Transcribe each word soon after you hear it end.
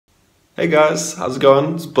Hey guys, how's it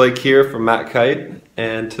going? It's Blake here from Kite,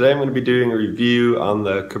 and today I'm going to be doing a review on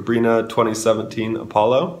the Cabrinha 2017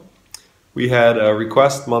 Apollo. We had a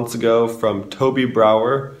request months ago from Toby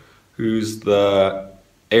Brower, who's the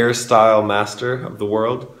air style master of the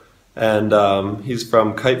world, and he's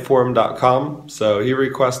from kiteforum.com, so he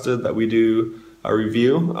requested that we do a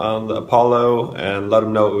review on the Apollo and let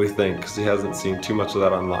him know what we think, because he hasn't seen too much of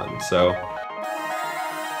that online. So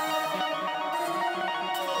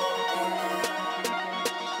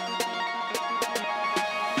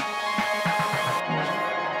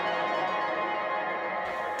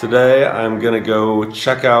today I'm gonna go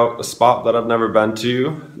check out a spot that I've never been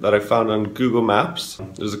to that I found on Google Maps.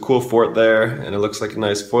 There's a cool fort there and it looks like a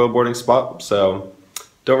nice foil boarding spot, so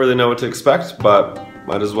don't really know what to expect, but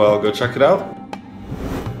might as well go check it out.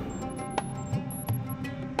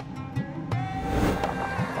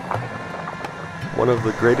 One of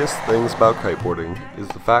the greatest things about kiteboarding is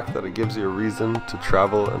the fact that it gives you a reason to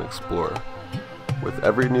travel and explore. With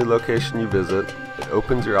every new location you visit, it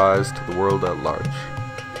opens your eyes to the world at large.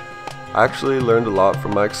 I actually learned a lot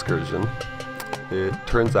from my excursion. It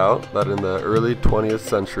turns out that in the early 20th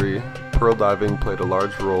century, pearl diving played a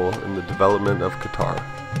large role in the development of Qatar.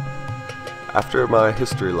 After my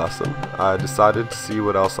history lesson, I decided to see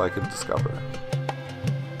what else I could discover.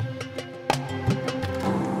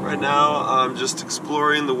 Right now, I'm just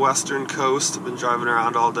exploring the western coast. I've been driving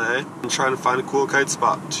around all day and trying to find a cool kite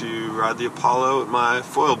spot to ride the Apollo with my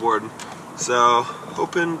foil board. So,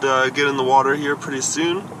 hoping to get in the water here pretty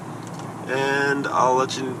soon, and I'll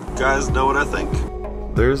let you guys know what I think.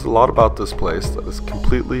 There's a lot about this place that is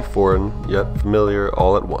completely foreign yet familiar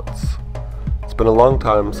all at once. It's been a long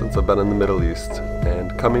time since I've been in the Middle East,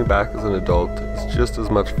 and coming back as an adult is just as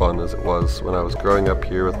much fun as it was when I was growing up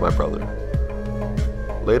here with my brother.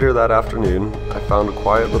 Later that afternoon, I found a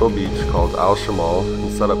quiet little beach called Al Shamal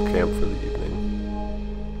and set up camp for the evening.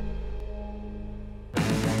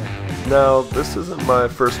 Now, this isn't my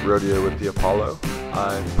first rodeo with the Apollo.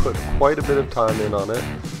 I put quite a bit of time in on it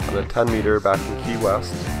on a 10 meter back in Key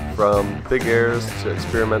West, from big airs to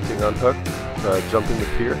experimenting on hook to jumping the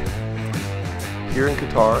pier. Here in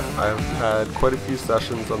Qatar, I've had quite a few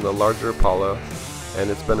sessions on the larger Apollo, and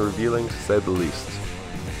it's been revealing to say the least.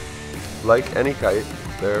 Like any kite,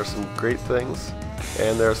 there are some great things,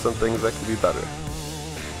 and there are some things that can be better.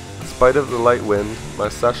 In spite of the light wind, my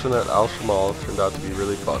session at Al Shamal turned out to be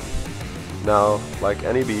really fun. Now, like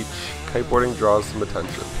any beach, kiteboarding draws some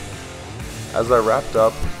attention. As I wrapped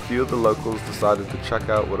up, a few of the locals decided to check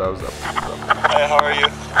out what I was up to. Hey, how are you?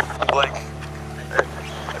 I'm Blake. Hey,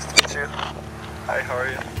 nice to meet you. Hi, how are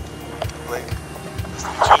you? Blake. Nice to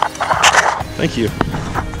meet you.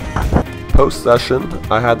 Thank you. Post-session,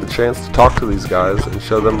 I had the chance to talk to these guys and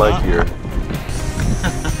show them my gear.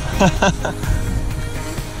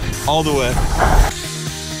 All the way.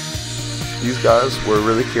 These guys were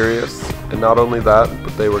really curious, and not only that,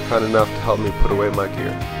 but they were kind enough to help me put away my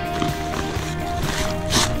gear.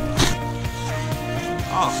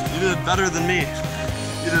 Oh, you did better than me.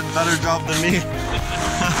 You did a better job than me.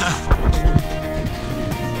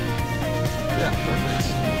 Yeah, perfect.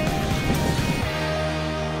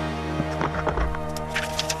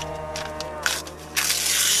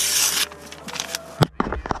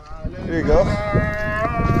 Here you go.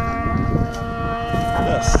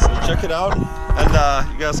 Yes, so check it out, and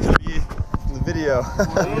you guys can be in the video.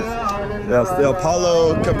 Yes, the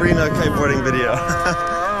Apollo Cabrinha kiteboarding video.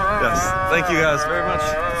 Yes, thank you guys very much.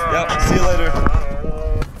 Yep, see you later.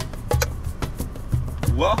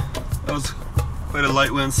 Well, that was quite a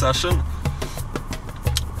light wind session.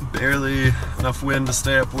 Barely enough wind to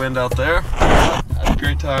stay upwind out there. Had a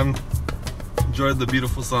great time. Enjoyed the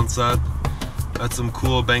beautiful sunset. Met some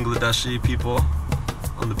cool Bangladeshi people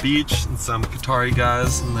on the beach and some Qatari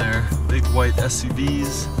guys in their big white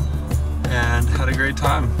SUVs, and had a great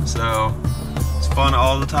time. So it's fun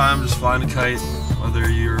all the time, just flying a kite, whether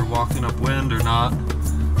you're walking upwind or not.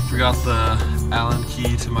 Forgot the Allen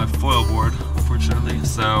key to my foil board, unfortunately,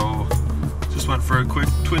 so just went for a quick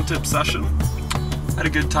twin tip session. Had a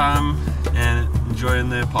good time and enjoying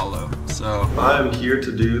the Apollo. So I'm here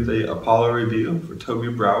to do the Apollo review for Toby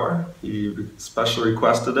Brower. He specially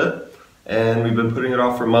requested it, and we've been putting it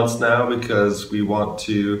off for months now because we want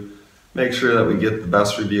to make sure that we get the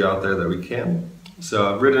best review out there that we can.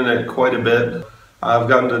 So I've ridden it quite a bit. I've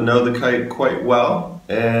gotten to know the kite quite well,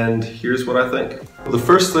 and here's what I think. The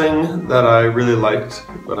first thing that I really liked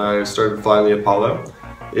when I started flying the Apollo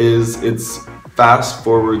is its fast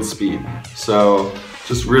forward speed. So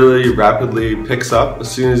just really rapidly picks up.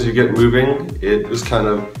 As soon as you get moving, it just kind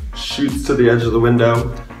of shoots to the edge of the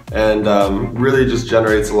window and really just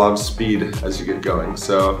generates a lot of speed as you get going.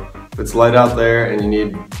 So if it's light out there and you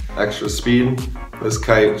need extra speed, this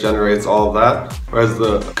kite generates all of that. Whereas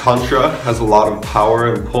the Contra has a lot of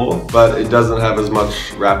power and pull, but it doesn't have as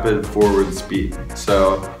much rapid forward speed.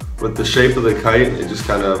 So with the shape of the kite, it just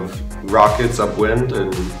kind of rockets upwind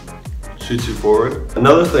and shoots you forward.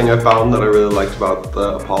 Another thing I found that I really liked about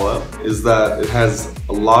the Apollo is that it has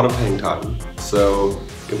a lot of hang time. So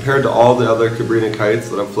compared to all the other Cabrinha kites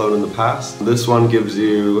that I've flown in the past, this one gives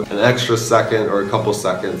you an extra second or a couple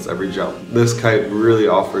seconds every jump. This kite really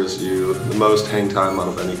offers you the most hang time out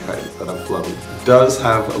of any kite that I've flown. It does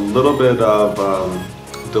have a little bit of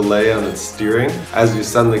delay on its steering. As you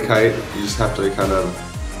send the kite, you just have to kind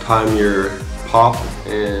of time your pop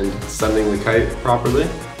and sending the kite properly.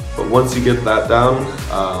 But once you get that down,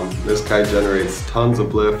 this kite generates tons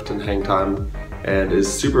of lift and hang time and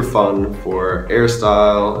is super fun for air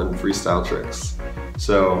style and freestyle tricks.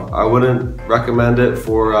 So I wouldn't recommend it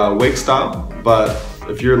for wake style, but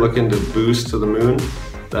if you're looking to boost to the moon,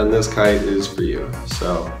 then this kite is for you.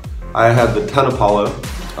 So I had the 10 Apollo,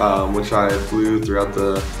 which I flew throughout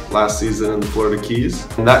the last season in the Florida Keys.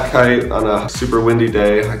 And that kite, on a super windy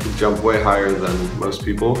day, I could jump way higher than most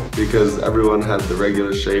people because everyone had the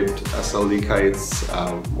regular shaped SLD kites,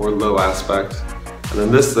 more low aspect. And then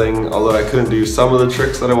this thing, although I couldn't do some of the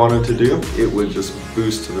tricks that I wanted to do, it would just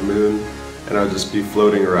boost to the moon and I would just be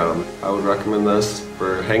floating around. I would recommend this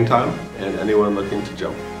for hang time and anyone looking to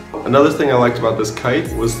jump. Another thing I liked about this kite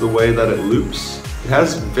was the way that it loops. It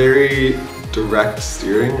has very direct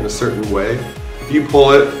steering in a certain way. If you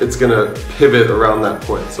pull it, it's gonna pivot around that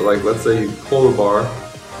point. So like, let's say you pull the bar,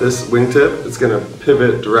 this wingtip, it's gonna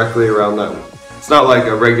pivot directly around that. It's not like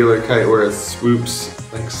a regular kite where it swoops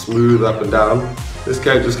like smooth up and down. This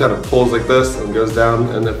kite just kind of pulls like this and goes down,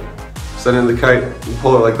 and if sending the kite and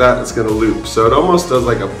pull it like that, it's gonna loop. So it almost does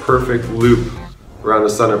like a perfect loop around the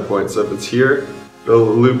center point. So if it's here, it'll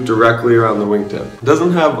loop directly around the wingtip. It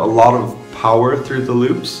doesn't have a lot of power through the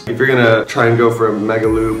loops. If you're gonna try and go for a mega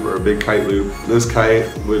loop or a big kite loop, this kite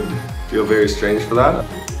would feel very strange for that.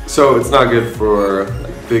 So it's not good for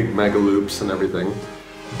like big mega loops and everything.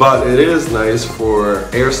 But it is nice for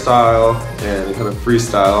air style and kind of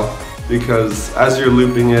freestyle because as you're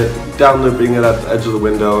looping it, down looping it at the edge of the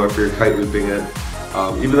window, or if you're kite looping it,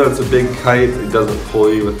 even though it's a big kite, it doesn't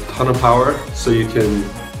pull you with a ton of power, so you can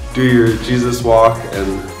do your Jesus walk and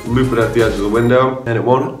loop it at the edge of the window, and it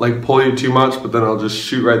won't like pull you too much, but then it'll just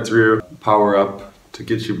shoot right through, power up to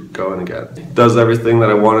get you going again. It does everything that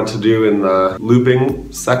I wanted to do in the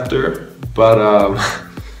looping sector, but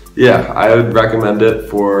yeah, I would recommend it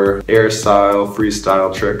for air style,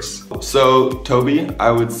 freestyle tricks. So Toby,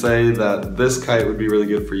 I would say that this kite would be really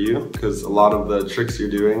good for you because a lot of the tricks you're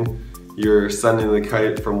doing, you're sending the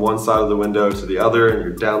kite from one side of the window to the other and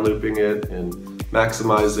you're down looping it and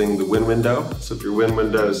maximizing the wind window. So if your wind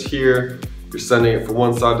window is here, you're sending it from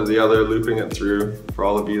one side to the other, looping it through, for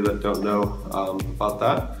all of you that don't know about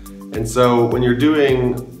that. And so when you're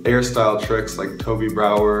doing air style tricks like Toby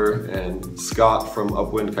Brower and Scott from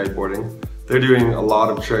Upwind Kiteboarding, they're doing a lot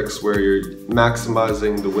of tricks where you're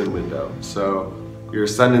maximizing the wind window. So you're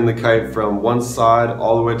sending the kite from one side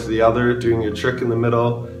all the way to the other, doing your trick in the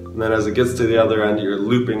middle, and then as it gets to the other end, you're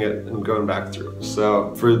looping it and going back through.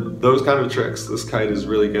 So for those kind of tricks, this kite is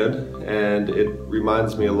really good, and it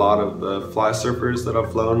reminds me a lot of the fly surfers that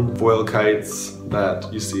I've flown, foil kites that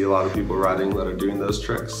you see a lot of people riding that are doing those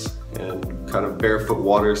tricks, and kind of barefoot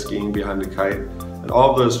water skiing behind a kite. And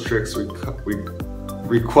all of those tricks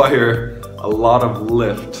require a lot of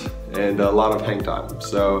lift and a lot of hang time.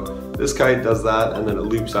 So this kite does that, and then it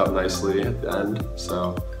loops out nicely at the end.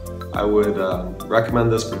 So I would recommend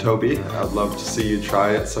this for Toby. I'd love to see you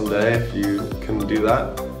try it someday if you can do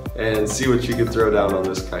that and see what you could throw down on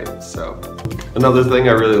this kite. So another thing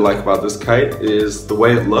I really like about this kite is the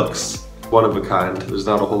way it looks. One of a kind. There's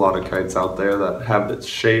not a whole lot of kites out there that have its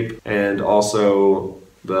shape and also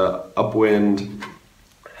the upwind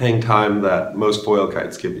hang time that most foil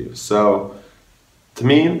kites give you. So to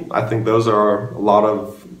me, I think those are a lot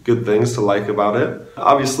of good things to like about it.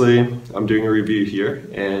 Obviously, I'm doing a review here,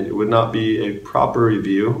 and it would not be a proper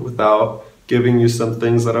review without giving you some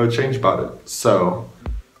things that I would change about it. So,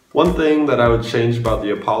 one thing that I would change about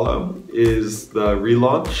the Apollo is the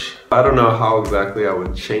relaunch. I don't know how exactly I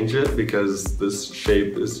would change it because this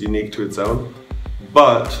shape is unique to its own.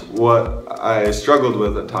 But what I struggled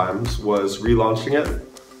with at times was relaunching it,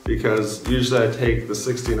 because usually I take the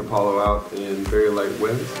 16 Apollo out in very light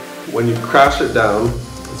winds. When you crash it down,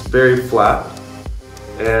 it's very flat,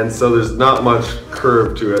 and so there's not much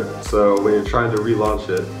curve to it. So when you're trying to relaunch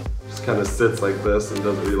it, it just kind of sits like this and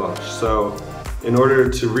doesn't relaunch. So in order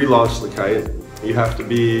to relaunch the kite, You have to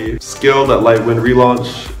be skilled at light wind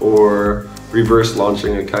relaunch or reverse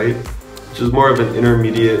launching a kite, which is more of an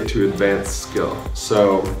intermediate to advanced skill.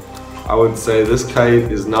 So I would say this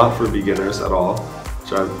kite is not for beginners at all,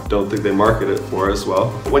 which I don't think they market it for as well.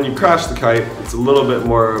 When you crash the kite, it's a little bit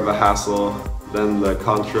more of a hassle than the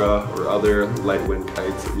Contra or other light wind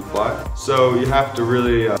kites that you fly. So you have to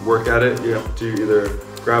really work at it. You have to either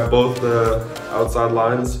grab both the outside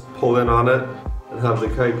lines, pull in on it, and have the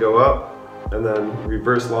kite go up, and then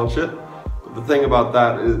reverse launch it. But the thing about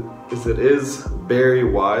that is it is very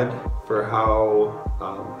wide for how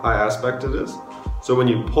high aspect it is. So when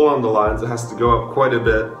you pull on the lines, it has to go up quite a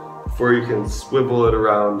bit before you can swivel it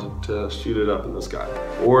around to shoot it up in the sky.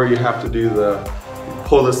 Or you have to do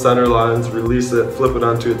pull the center lines, release it, flip it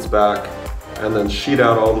onto its back, and then sheet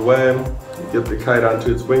out all the way, get the kite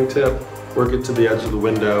onto its wingtip, work it to the edge of the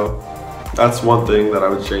window. That's one thing that I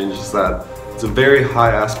would change, is that it's a very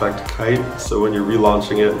high aspect kite, so when you're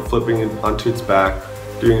relaunching it, flipping it onto its back,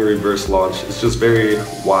 doing a reverse launch, it's just very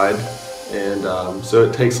wide, and so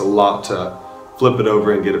it takes a lot to flip it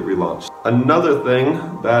over and get it relaunched. Another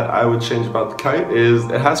thing that I would change about the kite is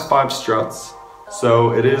it has 5 struts,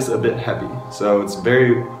 so it is a bit heavy. So it's a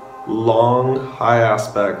very long, high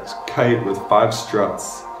aspect kite with 5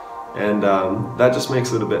 struts, and that just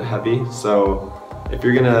makes it a bit heavy. So if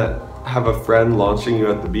you're gonna have a friend launching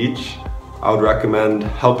you at the beach, I would recommend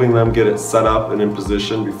helping them get it set up and in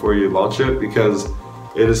position before you launch it, because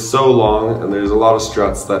it is so long and there's a lot of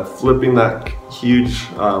struts that flipping that huge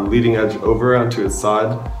leading edge over onto its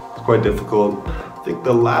side is quite difficult. I think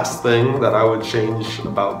the last thing that I would change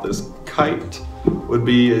about this kite would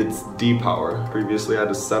be its D-power. Previously I had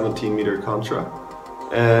a 17-meter Contra,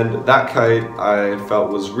 and that kite I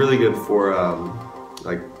felt was really good for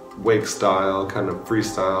like wake style, kind of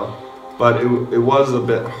freestyle, but it was a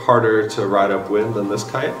bit harder to ride upwind than this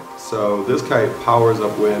kite. So this kite powers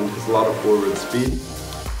upwind, has a lot of forward speed,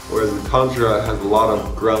 whereas the Contra has a lot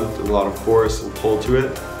of grunt and a lot of force and pull to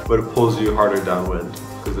it, but it pulls you harder downwind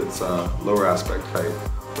because it's a lower aspect kite.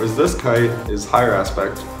 Whereas this kite is higher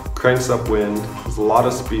aspect, cranks upwind, has a lot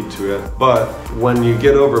of speed to it, but when you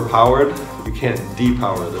get overpowered, you can't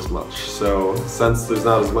depower it as much. So since there's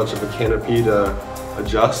not as much of a canopy to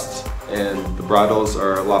adjust, and the bridles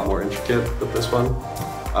are a lot more intricate with this one,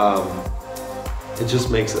 it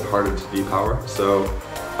just makes it harder to depower. So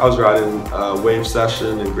I was riding a wave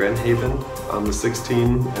session in Grand Haven on the 16,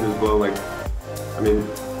 and it was blowing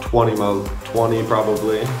like, 20 miles, 20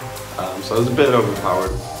 probably. So I was a bit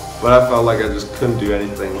overpowered, but I felt like I just couldn't do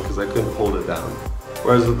anything because I couldn't hold it down.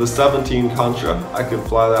 Whereas with the 17 Contra, I could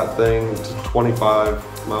fly that thing to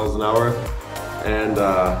 25 miles an hour and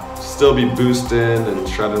still be boosting and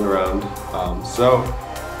shredding around. So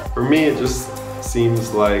for me, it just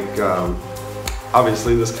seems like,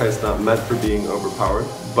 obviously this kite's not meant for being overpowered,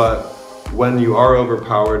 but when you are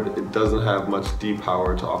overpowered, it doesn't have much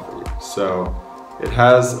D-power to offer you. So it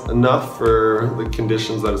has enough for the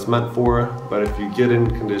conditions that it's meant for, but if you get in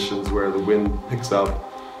conditions where the wind picks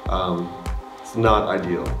up, it's not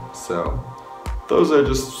ideal. So those are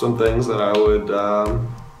just some things that I would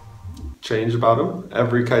change about them.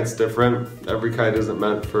 Every kite's different. Every kite isn't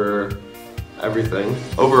meant for everything.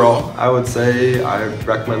 Overall, I would say I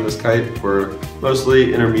recommend this kite for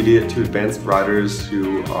mostly intermediate to advanced riders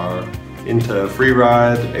who are into free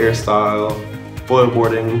ride, air style, foil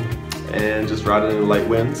boarding, and just riding in light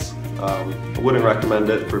winds. I wouldn't recommend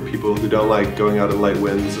it for people who don't like going out in light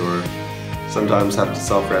winds or sometimes have to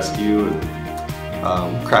self-rescue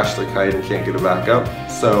and crash their kite and can't get it back up.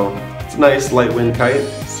 So it's a nice light wind kite,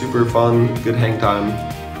 super fun, good hang time.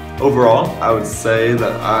 Overall, I would say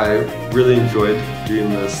that I really enjoyed doing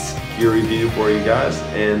this gear review for you guys,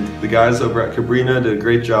 and the guys over at Cabrinha did a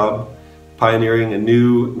great job pioneering a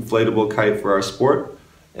new inflatable kite for our sport,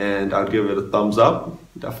 and I'd give it a thumbs up.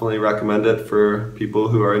 Definitely recommend it for people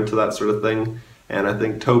who are into that sort of thing, and I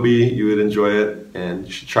think Toby, you would enjoy it and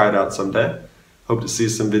you should try it out someday. Hope to see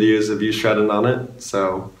some videos of you shredding on it.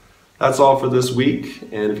 So that's all for this week,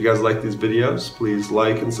 and if you guys like these videos, please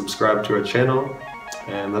like and subscribe to our channel,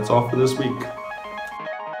 and that's all for this week.